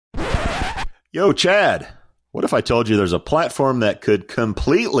Yo, Chad, what if I told you there's a platform that could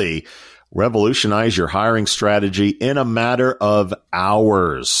completely revolutionize your hiring strategy in a matter of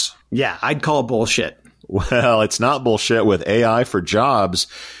hours? Yeah, I'd call bullshit. Well, it's not bullshit with AI for Jobs,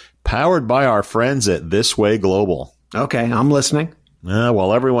 powered by our friends at This Way Global. Okay, I'm listening.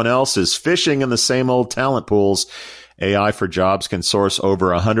 While everyone else is fishing in the same old talent pools, AI for Jobs can source over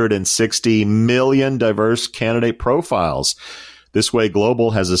 160 million diverse candidate profiles. This Way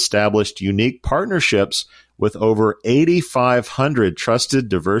Global has established unique partnerships with over 8,500 trusted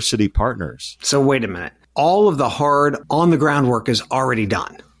diversity partners. So wait a minute. All of the hard on-the-ground work is already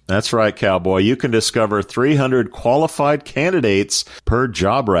done. That's right, cowboy. You can discover 300 qualified candidates per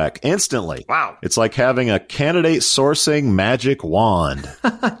job rec instantly. Wow. It's like having a candidate sourcing magic wand.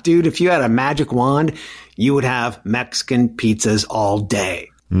 Dude, if you had a magic wand, you would have Mexican pizzas all day.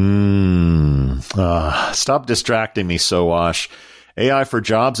 Stop distracting me, Sowash. AI for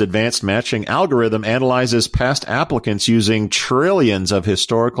Jobs advanced matching algorithm analyzes past applicants using trillions of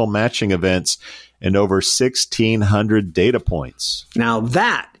historical matching events and over 1,600 data points. Now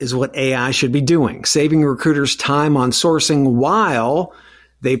that is what AI should be doing, saving recruiters time on sourcing while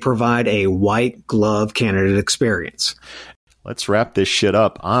they provide a white glove candidate experience. Let's wrap this shit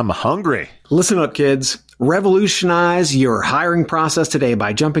up. I'm hungry. Listen up, kids. Revolutionize your hiring process today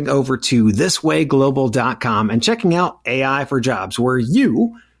by jumping over to thiswayglobal.com and checking out AI for Jobs, where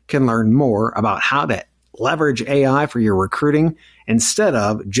you can learn more about how to leverage AI for your recruiting instead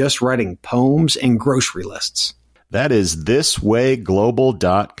of just writing poems and grocery lists. That is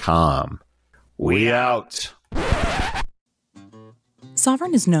thiswayglobal.com. We out.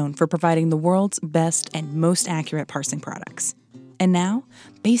 Sovren is known for providing the world's best and most accurate parsing products. And now,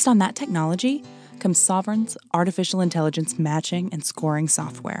 based on that technology, comes Sovren's artificial intelligence matching and scoring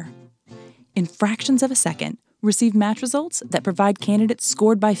software. In fractions of a second, receive match results that provide candidates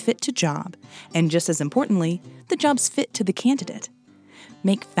scored by fit to job, and just as importantly, the job's fit to the candidate.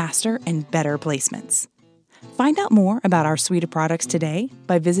 Make faster and better placements. Find out more about our suite of products today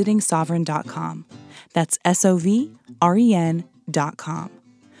by visiting Sovren.com. That's SOVREN.com.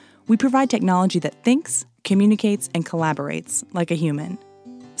 We provide technology that thinks, communicates, and collaborates like a human.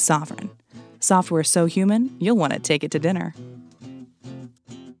 Sovren. Software so human, you'll want to take it to dinner.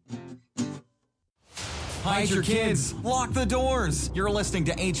 Hide your kids. Lock the doors. You're listening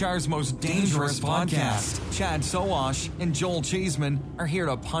to HR's most dangerous podcast. Chad Sowash and Joel Cheeseman are here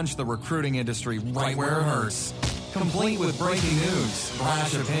to punch the recruiting industry right where it hurts. Complete with breaking news,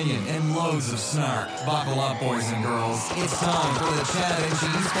 brash opinion, and loads of snark. Buckle up, boys and girls. It's time for the Chad and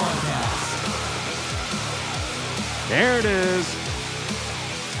Cheese Podcast. There it is.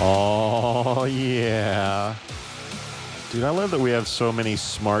 Oh, yeah. Dude, I love that we have so many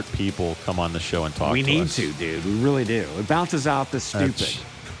smart people come on the show and talk to us. We need to, dude. We really do. It bounces out the stupid.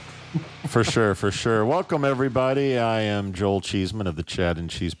 For sure, for sure. Welcome, everybody. I am Joel Cheeseman of the Chad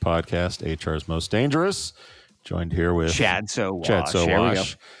and Cheese Podcast, HR's Most Dangerous. Joined here with Chad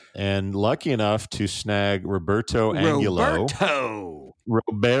Sowash. And lucky enough to snag Roberto Angulo.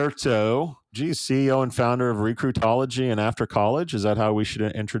 Roberto, CEO and founder of Recruitology and After College. Is that how we should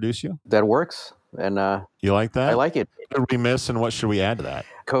introduce you? That works. And you like that? I like it. What did we miss and what should we add to that?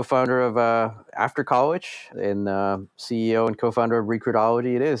 Co-founder of After College and CEO and co-founder of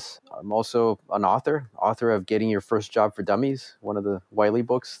Recruitology it is. I'm also an author of Getting Your First Job for Dummies, one of the Wiley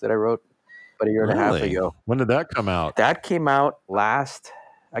books that I wrote about a year and a half ago. When did that come out? That came out late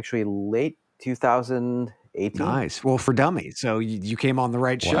 2018. Nice. Well, for dummies. So you came on the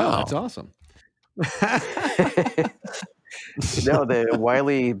right show. Wow. That's awesome. No, the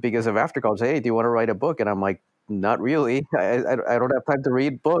Wiley, because of After College, hey, do you want to write a book? And I'm like, not really. I don't have time to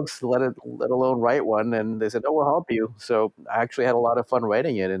read books, let alone write one. And they said, oh, we'll help you. So I actually had a lot of fun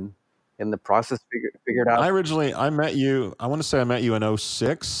writing it, and in the process figured out. I met you, I want to say I met you in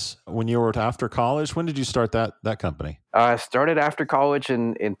 2006 when you were at After College. When did you start that company? I started After College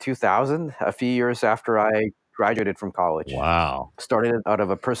in 2000, a few years after I graduated from college. Wow. Started out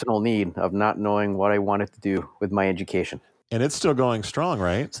of a personal need of not knowing what I wanted to do with my education. And it's still going strong,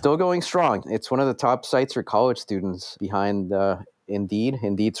 right? Still going strong. It's one of the top sites for college students behind Indeed.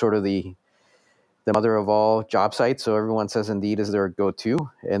 Indeed, sort of the mother of all job sites. So everyone says Indeed is their go-to,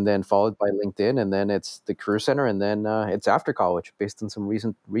 and then followed by LinkedIn, and then it's the Career Center, and then it's After College based on some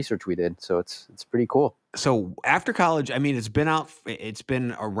recent research we did. So it's pretty cool. So After College, I mean, it's been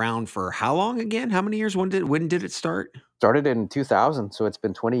around for how long again? How many years? When did it start? Started in 2000, so it's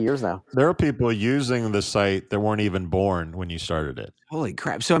been 20 years now. There are people using the site that weren't even born when you started it. Holy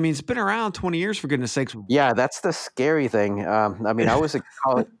crap. So, I mean, it's been around 20 years, for goodness sakes. Yeah, that's the scary thing. I mean, I was a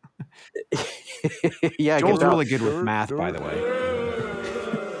college... Yeah, Joel's really good with math, by the way.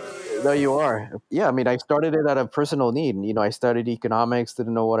 No, you are. Yeah, I mean, I started it out of personal need. You know, I studied economics,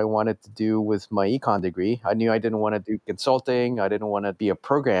 didn't know what I wanted to do with my econ degree. I knew I didn't want to do consulting. I didn't want to be a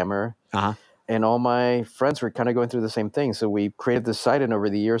programmer. Uh-huh. And all my friends were kind of going through the same thing. So we created this site, and over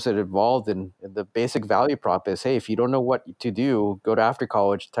the years it evolved. And the basic value prop is, hey, if you don't know what to do, go to after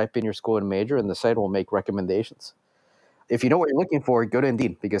college, type in your school and major, and the site will make recommendations. If you know what you're looking for, go to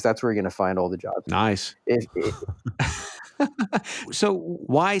Indeed, because that's where you're going to find all the jobs. Nice. So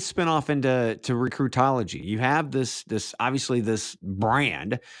why spin off into Recruitology? You have this obviously this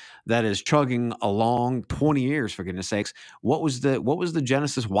brand that is chugging along 20 years, for goodness sakes. What was the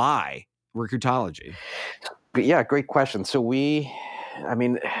genesis? Why Recruitology? Yeah, great question. So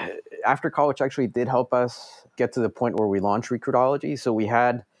after college actually did help us get to the point where we launched Recruitology. So we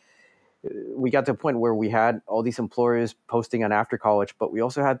got to a point where we had all these employers posting on after college, but we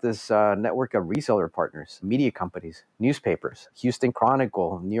also had this network of reseller partners, media companies, newspapers, Houston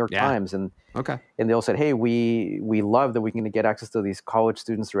Chronicle, New York Times, and they all said, hey, we love that we can get access to these college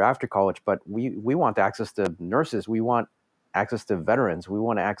students through after college, but we want access to nurses, we want access to veterans, we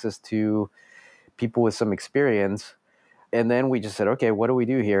want access to people with some experience. And then we just said, okay, what do we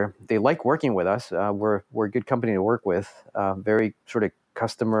do here? They like working with us. We're a good company to work with, very sort of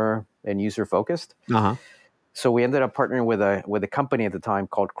customer and user focused. Uh-huh. So we ended up partnering with a company at the time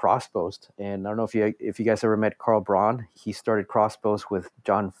called Crosspost. And I don't know if you guys ever met Carl Braun. He started Crosspost with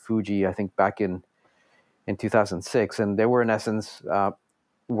John Fuji, I think back in 2006. And they were in essence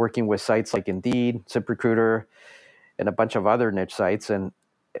working with sites like Indeed, ZipRecruiter, and a bunch of other niche sites. And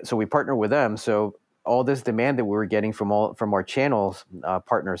so we partnered with them. So all this demand that we were getting from our channels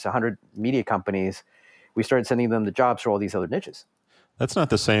partners, 100 media companies, we started sending them the jobs for all these other niches. That's not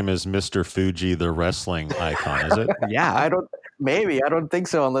the same as Mr. Fuji, the wrestling icon, is it? Yeah, I don't think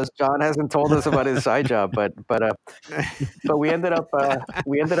so, unless John hasn't told us about his side job. But we ended up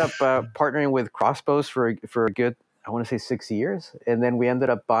partnering with Crosspost for a good, I want to say 6 years, and then we ended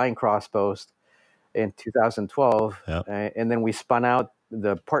up buying Crosspost in 2012, and then we spun out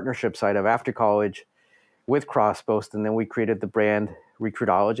the partnership side of after college with Crosspost, and then we created the brand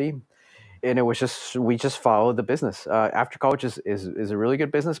Recruitology. And it was we just followed the business. After college is a really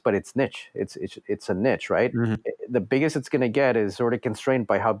good business, but it's niche. It's a niche, right? Mm-hmm. The biggest it's going to get is sort of constrained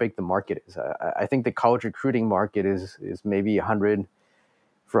by how big the market is. I think the college recruiting market is maybe $100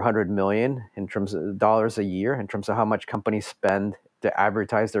 million in terms of dollars a year, in terms of how much companies spend to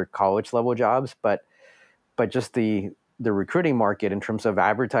advertise their college level jobs. But just the recruiting market in terms of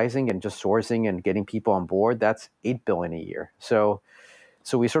advertising and just sourcing and getting people on board, that's $8 billion a year.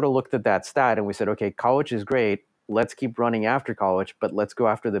 So we sort of looked at that stat and we said, okay, college is great. Let's keep running after college, but let's go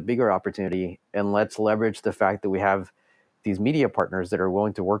after the bigger opportunity, and let's leverage the fact that we have these media partners that are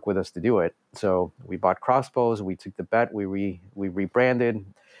willing to work with us to do it. So we bought Crosspost, we took the bet, we rebranded.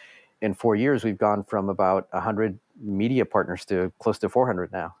 In 4 years, we've gone from about 100 media partners to close to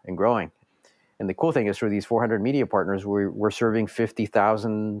 400 now and growing. And the cool thing is, for these 400 media partners, we're serving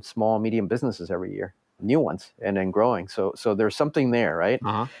 50,000 small, medium businesses every year. New ones, and then growing. So there's something there, right?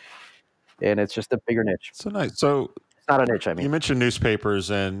 Uh-huh. And it's just a bigger niche. So nice. So it's not a niche. I mean, you mentioned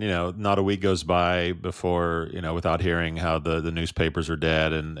newspapers, and not a week goes by before without hearing how the newspapers are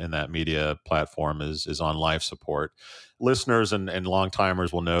dead, and that media platform is on life support. Listeners and long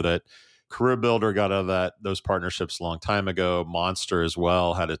timers will know that Career Builder got out of those partnerships a long time ago. Monster as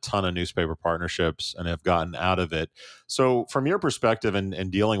well had a ton of newspaper partnerships and have gotten out of it. So from your perspective and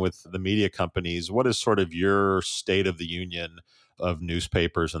dealing with the media companies, what is sort of your state of the union of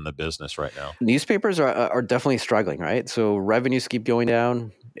newspapers and the business right now? Newspapers are definitely struggling, right? So revenues keep going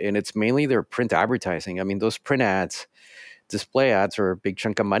down, and it's mainly their print advertising. I mean, those print ads, display ads are a big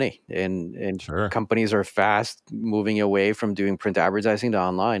chunk of money, and Sure. companies are fast moving away from doing print advertising to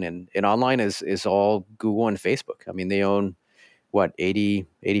online, and online is all Google and Facebook. I mean, they own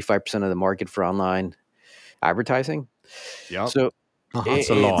 85% of the market for online advertising. Yep. So It's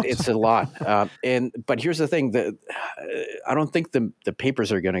a lot. It's a lot. But here's the thing: that I don't think the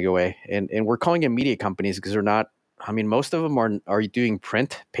papers are going to go away, and we're calling them media companies because they're not. I mean, most of them are doing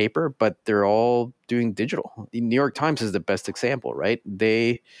print paper, but they're all doing digital. The New York Times is the best example, right?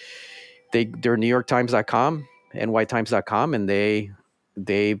 They're NewYorkTimes.com, NYTimes.com, and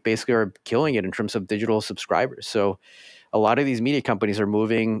they basically are killing it in terms of digital subscribers. So a lot of these media companies are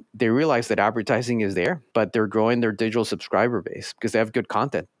moving. They realize that advertising is there, but they're growing their digital subscriber base because they have good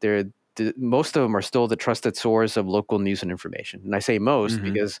content. Most of them are still the trusted source of local news and information. And I say most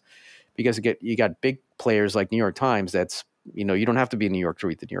because you got big players like New York Times. That's, you don't have to be in New York to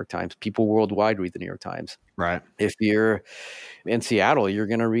read the New York Times. People worldwide read the New York Times. Right. If you're in Seattle, you're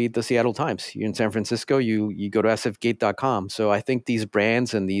going to read the Seattle Times. You're in San Francisco, you go to sfgate.com. So I think these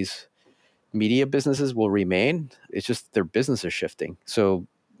brands and these media businesses will remain. It's just their business is shifting. So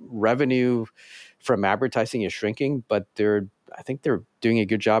revenue from advertising is shrinking, but I think they're doing a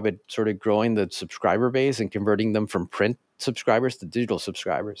good job at sort of growing the subscriber base and converting them from print subscribers to digital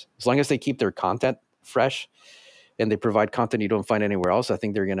subscribers. As long as they keep their content fresh and they provide content you don't find anywhere else, I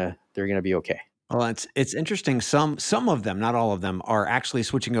think they're gonna be okay. Well, it's interesting. Some of them, not all of them, are actually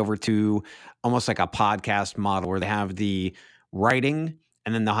switching over to almost like a podcast model where they have the writing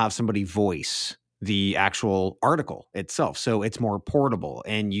and then they'll have somebody voice the actual article itself. So it's more portable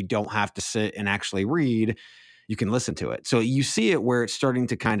and you don't have to sit and actually read. You can listen to it. So you see it where it's starting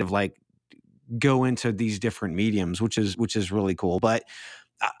to kind of like go into these different mediums, which is really cool. But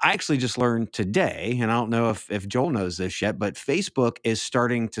I actually just learned today, and I don't know if Joel knows this yet, but Facebook is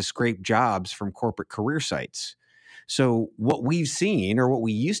starting to scrape jobs from corporate career sites. So what we've seen, or what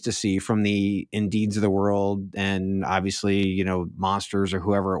we used to see from the Indeeds of the world, and obviously, you know, Monsters or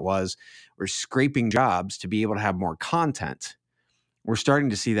whoever it was, were scraping jobs to be able to have more content. We're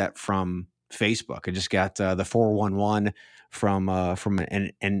starting to see that from Facebook. I just got the 411 from a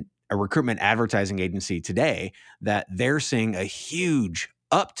recruitment advertising agency today that they're seeing a huge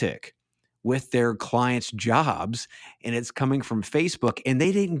uptick with their clients' jobs, and it's coming from Facebook, and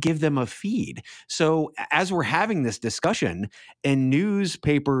they didn't give them a feed. So as we're having this discussion and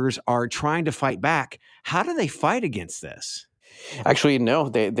newspapers are trying to fight back, how do they fight against this? Actually, no,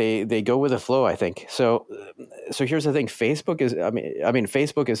 they go with the flow, I think. So here's the thing. Facebook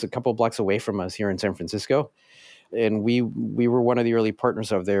is a couple blocks away from us here in San Francisco. And we were one of the early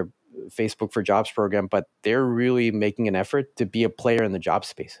partners of their Facebook for Jobs program, but they're really making an effort to be a player in the job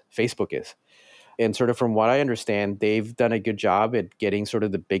space. Facebook is. And sort of from what I understand, they've done a good job at getting sort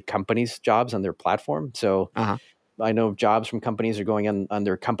of the big companies' jobs on their platform. So I know jobs from companies are going on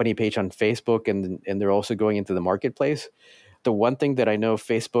their company page on Facebook, and they're also going into the marketplace. The one thing that I know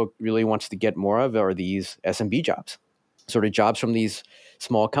Facebook really wants to get more of are these SMB jobs, sort of jobs from these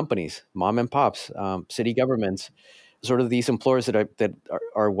small companies, mom and pops, city governments, sort of these employers that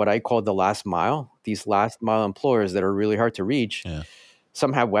are what I call the last mile, these last mile employers that are really hard to reach. Yeah.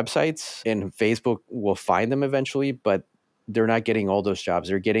 Some have websites, and Facebook will find them eventually, but they're not getting all those jobs.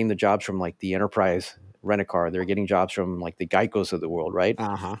 They're getting the jobs from like the Enterprise Rent-A-Car. They're getting jobs from like the Geicos of the world, right?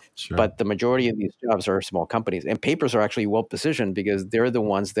 Sure. But the majority of these jobs are small companies. And papers are actually well positioned because they're the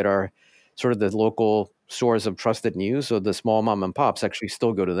ones that are sort of the local source of trusted news. So the small mom and pops actually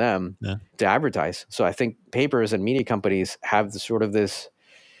still go to them to advertise. So I think papers and media companies have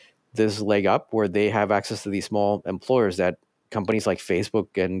this leg up where they have access to these small employers that companies like Facebook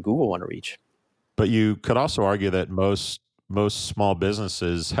and Google want to reach. But you could also argue that most small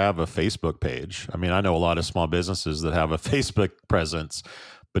businesses have a Facebook page. I mean, I know a lot of small businesses that have a Facebook presence,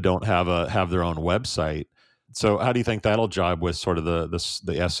 but don't have their own website. So how do you think that'll jibe with sort of the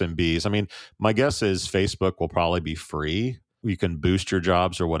SMBs? I mean, my guess is Facebook will probably be free. You can boost your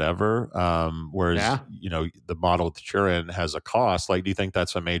jobs or whatever. Whereas, you know, the model that you're in has a cost. Like, do you think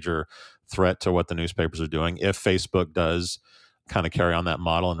that's a major threat to what the newspapers are doing if Facebook does kind of carry on that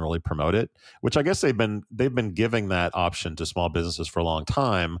model and really promote it? Which I guess they've been giving that option to small businesses for a long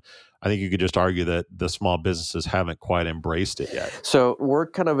time. I think you could just argue that the small businesses haven't quite embraced it yet. So we're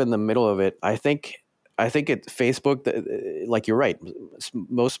kind of in the middle of it. I think at Facebook, like you're right,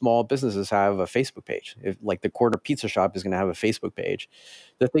 most small businesses have a Facebook page. If like the corner pizza shop is going to have a Facebook page.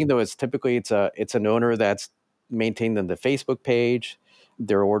 The thing though is typically it's an owner that's maintaining the Facebook page.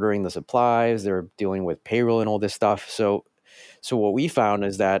 They're ordering the supplies. They're dealing with payroll and all this stuff. So what we found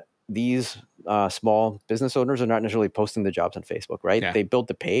is that these small business owners are not necessarily posting the jobs on Facebook, right? Yeah. They built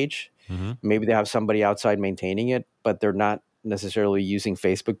the page. Mm-hmm. Maybe they have somebody outside maintaining it, but they're not necessarily using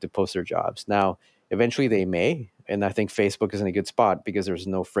Facebook to post their jobs. Now, eventually they may, and I think Facebook is in a good spot because there's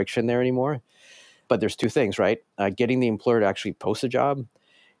no friction there anymore. But there's two things, right? Getting the employer to actually post a job,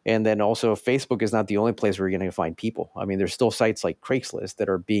 and then also Facebook is not the only place where you're going to find people. I mean, there's still sites like Craigslist that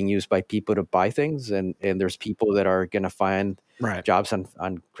are being used by people to buy things, and there's people that are going to find jobs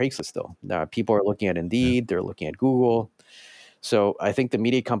on Craigslist still. People are looking at Indeed, they're looking at Google. So I think the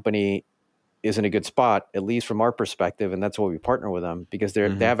media company is in a good spot, at least from our perspective, and that's why we partner with them, because they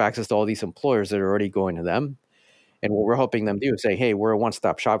have access to all these employers that are already going to them. And what we're helping them do is say, hey, we're a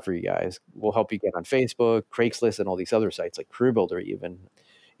one-stop shop for you guys. We'll help you get on Facebook, Craigslist, and all these other sites like CareerBuilder even.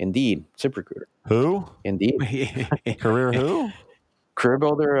 Indeed, ZipRecruiter. Who? Indeed. Career who?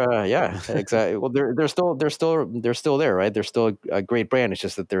 CareerBuilder, yeah, exactly. Well, they're still there, right? They're still a great brand. It's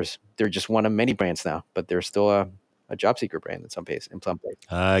just that they're just one of many brands now, but they're still a job seeker brand in some place.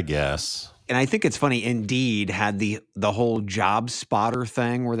 I guess. And I think it's funny. Indeed had the whole job spotter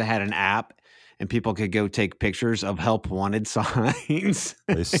thing where they had an app, and people could go take pictures of help wanted signs.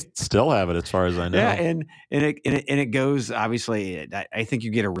 They still have it as far as I know. Yeah, and it goes, obviously, I think you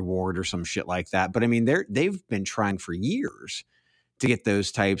get a reward or some shit like that. But I mean, they've been trying for years to get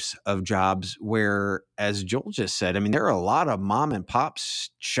those types of jobs where, as Joel just said, I mean, there are a lot of mom and pop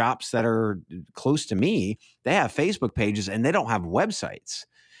shops that are close to me. They have Facebook pages and they don't have websites.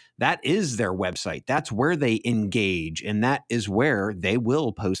 That is their website. That's where they engage. And that is where they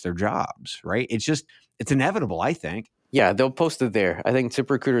will post their jobs, right? It's inevitable, I think. Yeah, they'll post it there. I think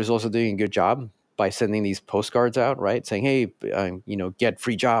ZipRecruiter is also doing a good job by sending these postcards out, right? Saying, hey, get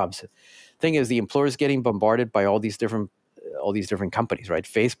free jobs. Thing is, the employer is getting bombarded by all these different companies, right?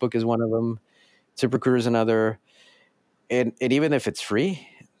 Facebook is one of them. ZipRecruiter is another. And even if it's free,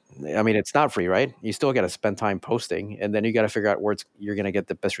 I mean, it's not free, right? You still got to spend time posting, and then you got to figure out where you're going to get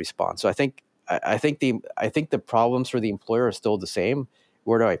the best response. So I think the problems for the employer are still the same.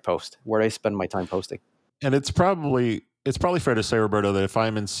 Where do I post? Where do I spend my time posting? And it's probably fair to say, Roberto, that if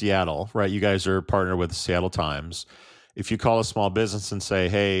I'm in Seattle, right, you guys are partnered with the Seattle Times. If you call a small business and say,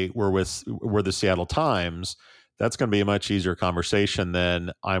 hey, we're the Seattle Times, that's going to be a much easier conversation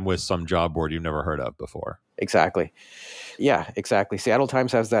than I'm with some job board you've never heard of before. Exactly. Yeah, exactly. Seattle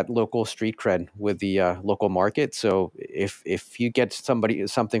Times has that local street cred with the local market. So if you get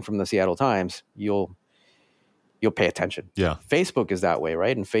something from the Seattle Times, you'll pay attention. Yeah. Facebook is that way,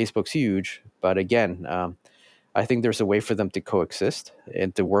 right? And Facebook's huge. But again, I think there's a way for them to coexist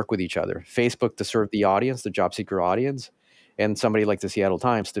and to work with each other. Facebook to serve the audience, the job seeker audience, and somebody like the Seattle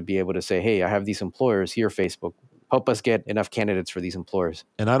Times to be able to say, hey, I have these employers here, Facebook. Help us get enough candidates for these employers.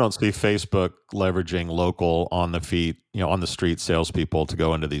 And I don't see Facebook leveraging local on the street salespeople to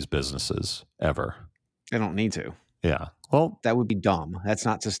go into these businesses ever. They don't need to. Yeah. Well, that would be dumb. That's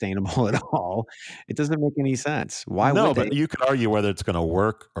not sustainable at all. It doesn't make any sense. Why would they? But you could argue whether it's going to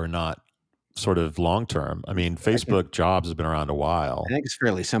work or not sort of long term. I mean, Facebook jobs have been around a while. I think it's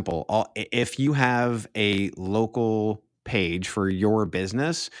fairly simple. If you have a local page for your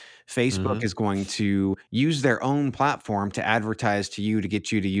business, Facebook is going to use their own platform to advertise to you, to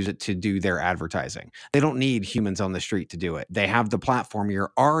get you to use it to do their advertising. They don't need humans on the street to do it. They have the platform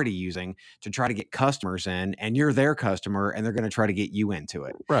you're already using to try to get customers in, and you're their customer, and they're going to try to get you into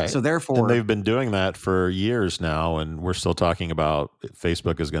it. Right. So therefore, and they've been doing that for years now, and we're still talking about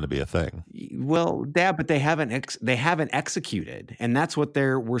Facebook is going to be a thing. Well, yeah, but they haven't executed, and that's what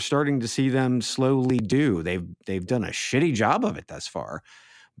we're starting to see them slowly do. They've done a shitty job of it thus far.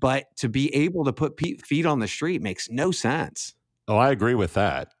 But to be able to put feet on the street makes no sense. Oh, I agree with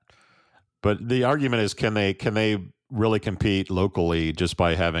that. But the argument is, can they really compete locally just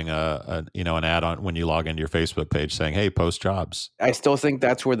by having an ad on when you log into your Facebook page saying, "Hey, post jobs"? I still think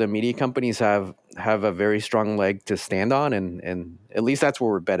that's where the media companies have a very strong leg to stand on, and at least that's where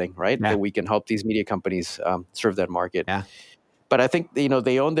we're betting, right? Yeah. That we can help these media companies serve that market. Yeah. But I think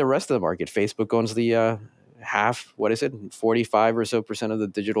they own the rest of the market. Facebook owns the half, 45% or so of the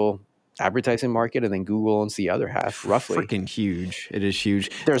digital advertising market, and then Google owns the other half, roughly. Freaking huge. It is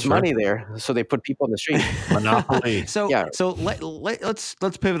huge. There's money there, so they put people on the street. Monopoly. So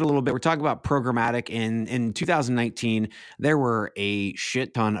let's pivot a little bit. We're talking about programmatic. In 2019, there were a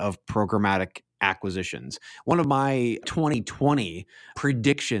shit ton of programmatic acquisitions. One of my 2020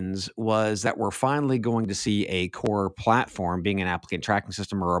 predictions was that we're finally going to see a core platform, being an applicant tracking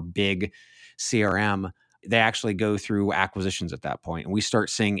system or a big CRM. They actually go through acquisitions at that point, and we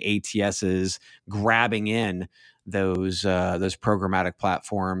start seeing ATSs grabbing in those programmatic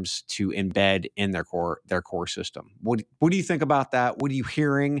platforms to embed in their core system. What do you think about that? What are you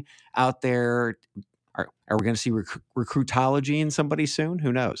hearing out there? Are we going to see Recruitology in somebody soon?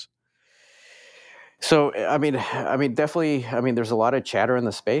 Who knows? So, I mean, definitely. I mean, there's a lot of chatter in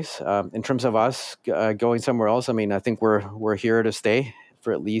the space. In terms of us going somewhere else, I mean, I think we're here to stay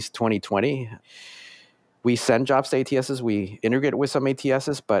for at least 2020. We send jobs to ATSs. We integrate with some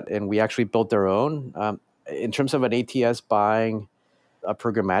ATSs, and we actually built their own. In terms of an ATS buying a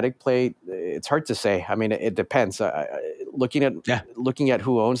programmatic play, it's hard to say. I mean, it depends. Looking at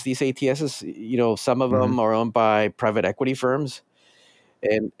who owns these ATSs, some of them are owned by private equity firms,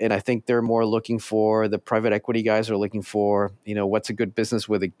 and I think they're more looking for, the private equity guys are looking for, what's a good business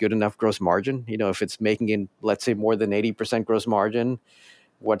with a good enough gross margin. If it's making in, let's say, more than 80% gross margin,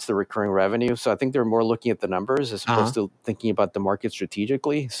 what's the recurring revenue? So I think they're more looking at the numbers as opposed to thinking about the market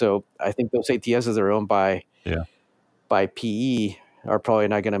strategically. So I think those ATSs that are owned by PE are probably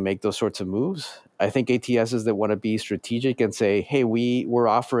not going to make those sorts of moves. I think ATSs that want to be strategic and say, hey, we're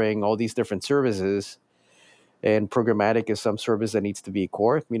offering all these different services, and programmatic is some service that needs to be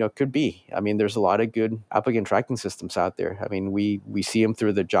core, could be. I mean, there's a lot of good applicant tracking systems out there. I mean, we see them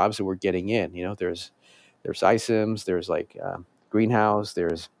through the jobs that we're getting in. There's iCIMS, there's like Greenhouse,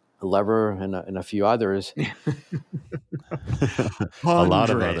 there's Lever, and a few others. A lot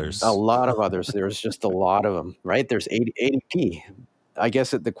of others. A lot of others. There's just a lot of them, right? There's ADP. I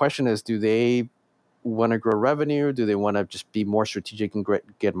guess the question is, do they want to grow revenue? Do they want to just be more strategic and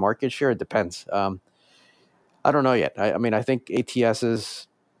get market share? It depends. I don't know yet. I mean, I think ATSs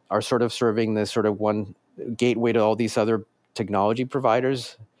are sort of serving this sort of one gateway to all these other technology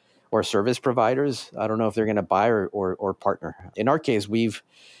providers or service providers. I don't know if they're going to buy or partner. In our case, we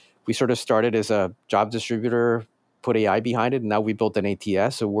sort of started as a job distributor, put AI behind it, and now we built an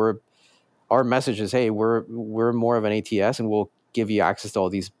ATS. So our message is, hey, we're more of an ATS, and we'll give you access to all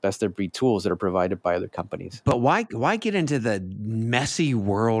these best of breed tools that are provided by other companies. But why get into the messy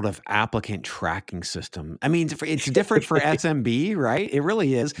world of applicant tracking system? I mean, it's different for SMB, right? It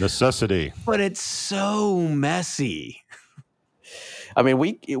really is. Necessity. But it's so messy. I mean,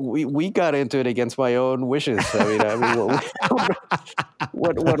 we got into it against my own wishes. I mean,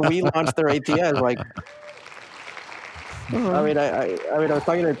 when we launched their ATS, like, I mean, I was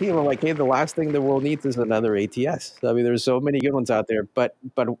talking to the team. I'm like, hey, the last thing the world needs is another ATS. I mean, there's so many good ones out there, but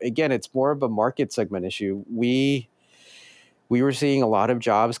again, it's more of a market segment issue. We were seeing a lot of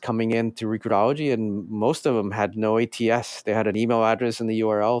jobs coming in through Recruitology, and most of them had no ATS. They had an email address in the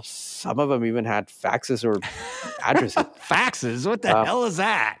URL. Some of them even had faxes or addresses. Faxes? What the hell is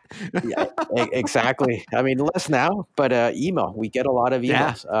that? Yeah, exactly. I mean, less now, but email. We get a lot of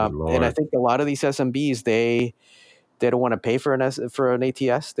emails, and I think a lot of these SMBs they don't want to pay for an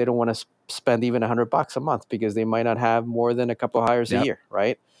ATS. They don't want to spend even $100 a month because they might not have more than a couple of hires a year,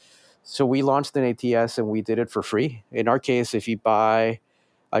 right? So we launched an ATS and we did it for free. In our case, if you buy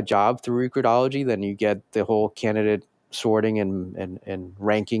a job through Recruitology, then you get the whole candidate sorting and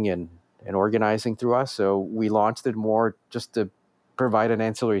ranking and organizing through us. So we launched it more just to provide an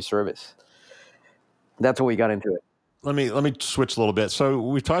ancillary service. That's what we got into it. Let me switch a little bit. So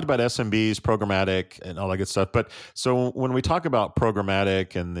we've talked about SMBs, programmatic, and all that good stuff. But so when we talk about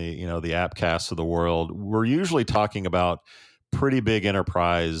programmatic and the AppCasts of the world, we're usually talking about pretty big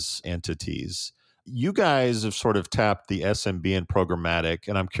enterprise entities. You guys have sort of tapped the SMB and programmatic,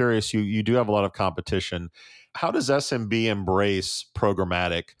 and I'm curious. You do have a lot of competition. How does SMB embrace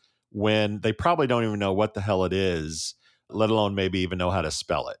programmatic when they probably don't even know what the hell it is, let alone maybe even know how to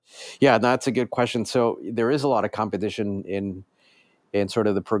spell it? Yeah, that's a good question. So there is a lot of competition in sort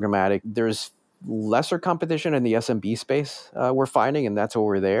of the programmatic. There's lesser competition in the SMB space, we're finding, and that's why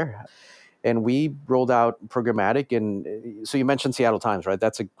we're there. And we rolled out programmatic. And so you mentioned Seattle Times, right?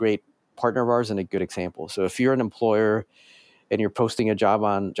 That's a great partner of ours and a good example. So if you're an employer and you're posting a job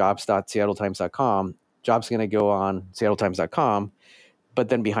on jobs.seattletimes.com, job's going to go on seattletimes.com. But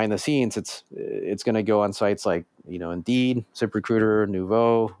then behind the scenes, it's going to go on sites like, Indeed, ZipRecruiter,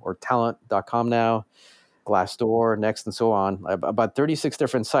 Nuvo, or Talent.com now, Glassdoor, Next, and so on. About 36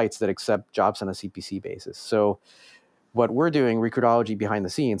 different sites that accept jobs on a CPC basis. So what we're doing, Recruitology behind the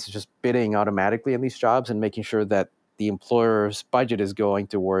scenes, is just bidding automatically on these jobs and making sure that the employer's budget is going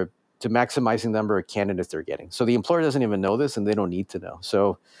to maximizing the number of candidates they're getting. So the employer doesn't even know this, and they don't need to know.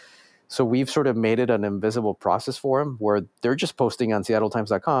 So we've sort of made it an invisible process for them where they're just posting on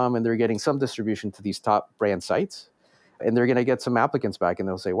seattletimes.com and they're getting some distribution to these top brand sites, and they're going to get some applicants back and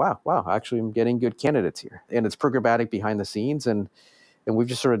they'll say, wow, actually I'm getting good candidates here. And it's programmatic behind the scenes, and we've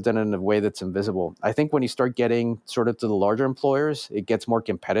just sort of done it in a way that's invisible. I think when you start getting sort of to the larger employers, it gets more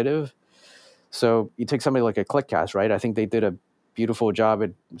competitive. So you take somebody like a ClickCast, right? I think they did a beautiful job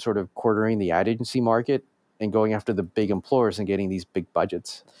at sort of quartering the ad agency market and going after the big employers and getting these big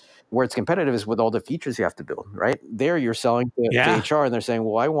budgets. Where it's competitive is with all the features you have to build, right? There you're selling to HR and they're saying,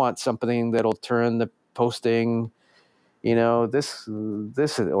 well, I want something that'll turn the posting, this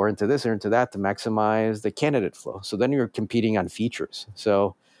or into this or into that to maximize the candidate flow. So then you're competing on features.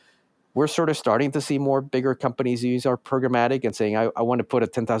 So we're sort of starting to see more bigger companies use our programmatic and saying, I want to put a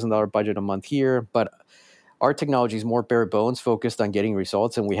 $10,000 budget a month here, but our technology is more bare bones focused on getting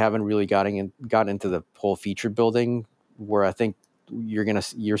results. And we haven't really gotten into the whole feature building where I think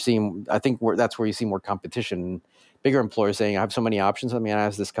that's where you see more competition. Bigger employers saying, I have so many options. I mean, I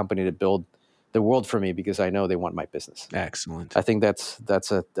ask this company to build the world for me because I know they want my business. Excellent. I think that's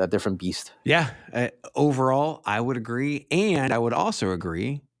a different beast. Yeah. Overall, I would agree. And I would also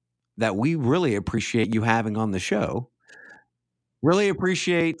agree that we really appreciate you having on the show. Really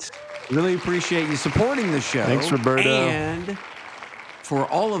appreciate you supporting the show. Thanks, Roberto. And for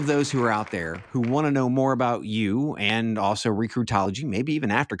all of those who are out there who want to know more about you and also Recruitology, maybe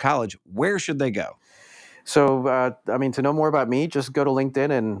even after college, where should they go? So, to know more about me, just go to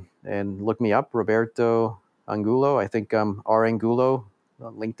LinkedIn and look me up, Roberto Angulo. I think I'm R. Angulo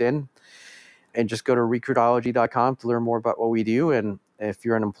on LinkedIn. And just go to recruitology.com to learn more about what we do. And if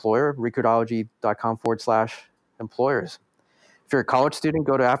you're an employer, recruitology.com/employers. If you're a college student,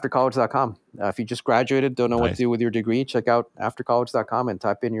 go to aftercollege.com. If you just graduated, don't know what to do with your degree, check out aftercollege.com and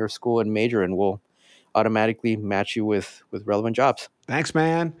type in your school and major, and we'll automatically match you with relevant jobs. Thanks,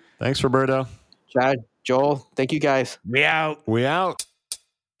 man. Thanks, Roberto. Chad, Joel, thank you guys. We out. We out.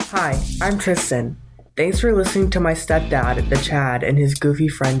 Hi, I'm Tristan. Thanks for listening to my stepdad, the Chad, and his goofy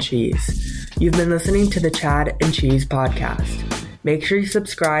friend Cheese. You've been listening to the Chad and Cheese podcast. Make sure you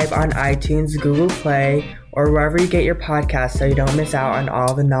subscribe on iTunes, Google Play, or wherever you get your podcasts so you don't miss out on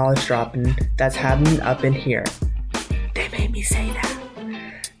all the knowledge dropping that's happening up in here. They made me say that.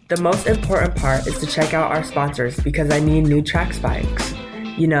 The most important part is to check out our sponsors because I need new track spikes.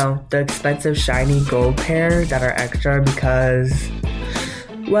 You know, the expensive shiny gold pair that are extra because,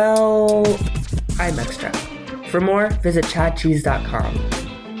 well, I'm extra. For more, visit chadcheese.com.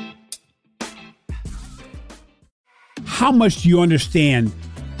 How much do you understand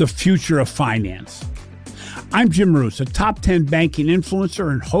the future of finance? I'm Jim Roos, a top 10 banking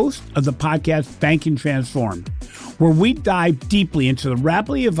influencer and host of the podcast Banking Transformed, where we dive deeply into the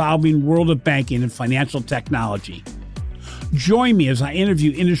rapidly evolving world of banking and financial technology. Join me as I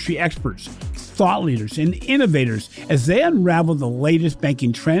interview industry experts, thought leaders, and innovators as they unravel the latest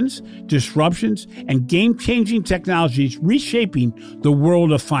banking trends, disruptions, and game-changing technologies reshaping the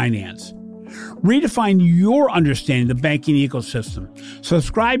world of finance. Redefine your understanding of the banking ecosystem.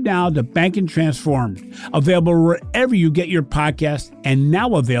 Subscribe now to Banking Transformed, available wherever you get your podcast and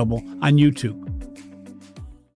now available on YouTube.